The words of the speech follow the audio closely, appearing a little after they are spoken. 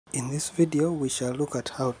In this video we shall look at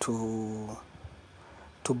how to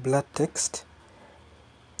blur text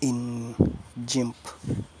in GIMP.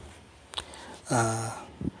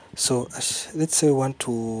 So let's say we want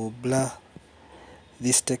to blur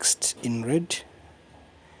this text in red.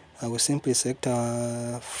 I will simply select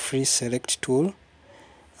our free select tool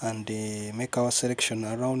and make our selection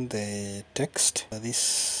around the text,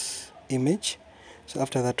 this image. So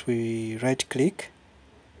after that we right click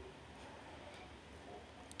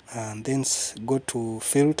and then go to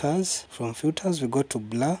filters. From filters we go to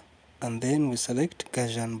blur and then we select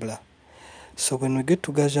Gaussian blur. So when we get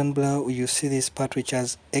to Gaussian blur, you see this part which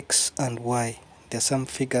has X and Y. There are some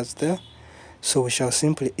figures there. So we shall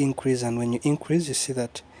simply increase, and when you increase you see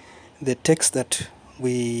that the text that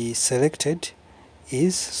we selected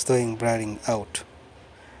is showing blurring out.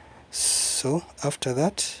 So after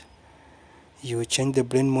that you change the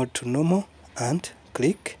blend mode to normal and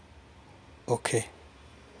click OK,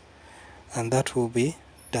 and that will be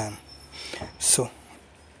done. So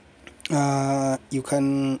you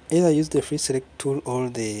can either use the free select tool or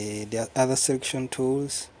the other selection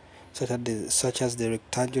tools such as the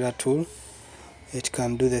rectangular tool. It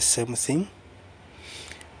can do the same thing,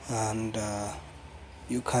 and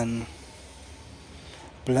you can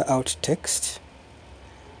blur out text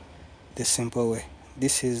the simple way.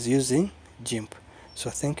 This is using GIMP. So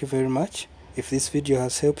thank you very much. If this video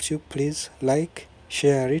has helped you, please like,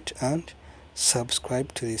 share it and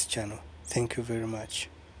subscribe to this channel. Thank you very much.